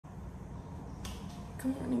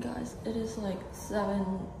Good morning, guys. It is like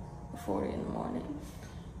 7:40 in the morning.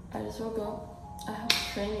 I just woke up. I have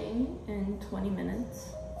training in 20 minutes.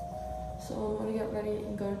 So I'm gonna get ready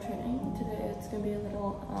and go to training. Today it's gonna be a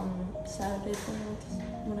little Saturday thing,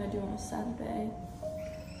 what I do on a Saturday.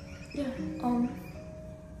 Yeah,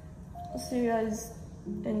 I'll see you guys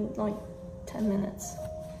in like 10 minutes.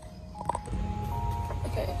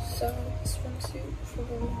 Okay, so swimsuit for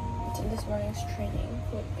this morning's training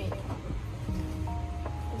would be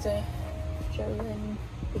the Jolin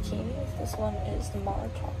bikinis. This one is the Mara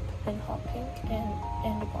top in hot pink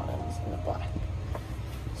and the bottoms in the black.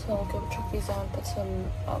 So I'll go check these on, put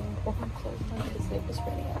some warm clothes on because it was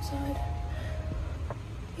raining outside.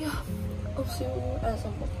 Yeah, I'll see you as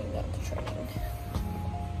I'm walking down to training.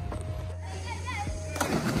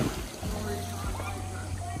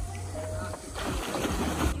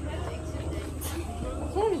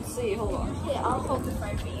 I can't even see, hold on. Yeah, I'll hold the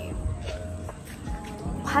phone for you.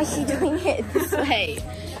 Why is she doing it this way?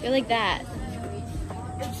 You're like that.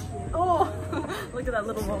 Oh, look at that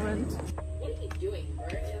little moment. What are you doing,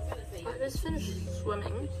 Bert? I just finished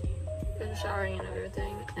swimming, finished showering and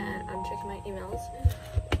everything, and I'm checking my emails.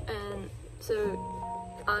 And so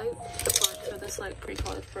I applied for this like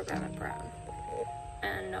pre-college program at Brown,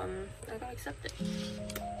 and I got accepted.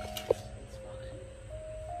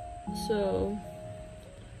 So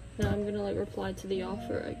now I'm gonna like reply to the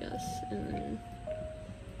offer, I guess, and then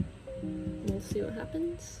we'll see what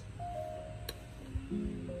happens.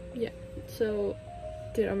 Yeah, so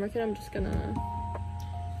dude, I'm just gonna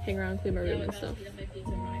hang around, clean my room and stuff.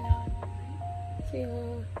 See ya.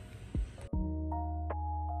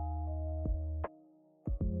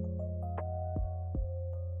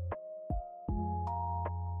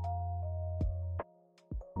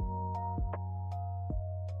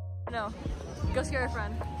 No, go scare a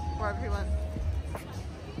friend wherever he went.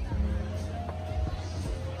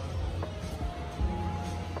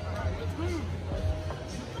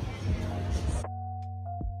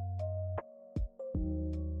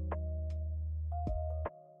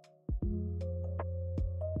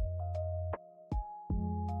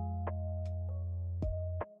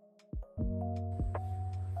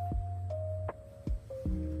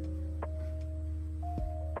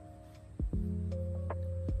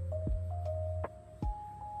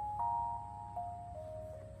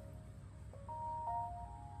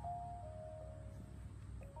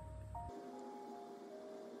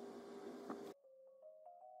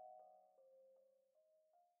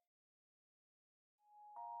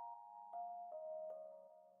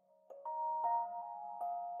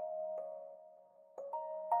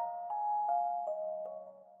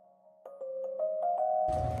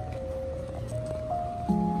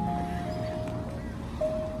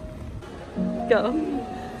 Go.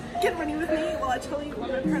 Get ready with me while I tell you what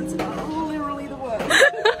my parents are literally the worst.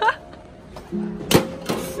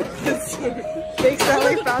 Big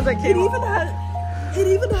Stanley found that cable. It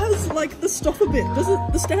even has like the stopper bit. Does it?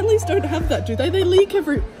 The Stanleys don't have that, do they? They leak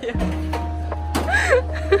every. Yeah.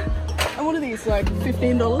 And what are these, like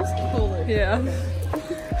 $15? Holy. Yeah.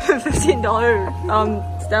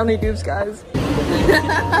 $15 Stanley dupes, guys.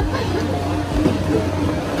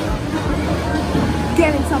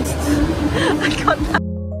 Getting something. I got that.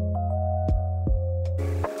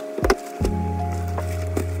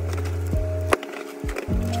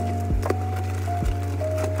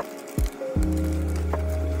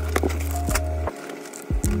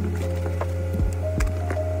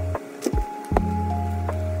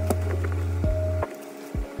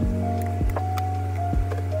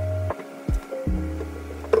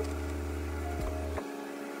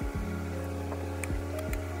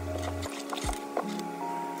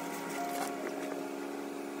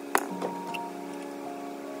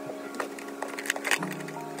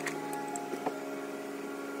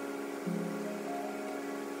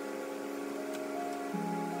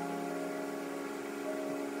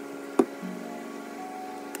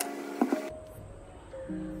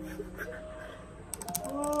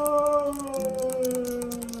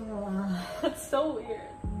 That's so weird.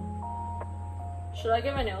 Should I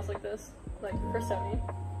get my nails like this? Like for 70?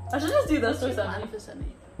 I should just do this for 70. For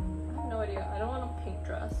 70. I have no idea. I don't want a pink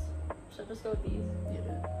dress. Should I just go with these? You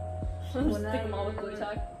do. Should I just stick them all with glue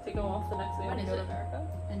tack, take them off the next day when I go to America?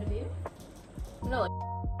 End of year? No, like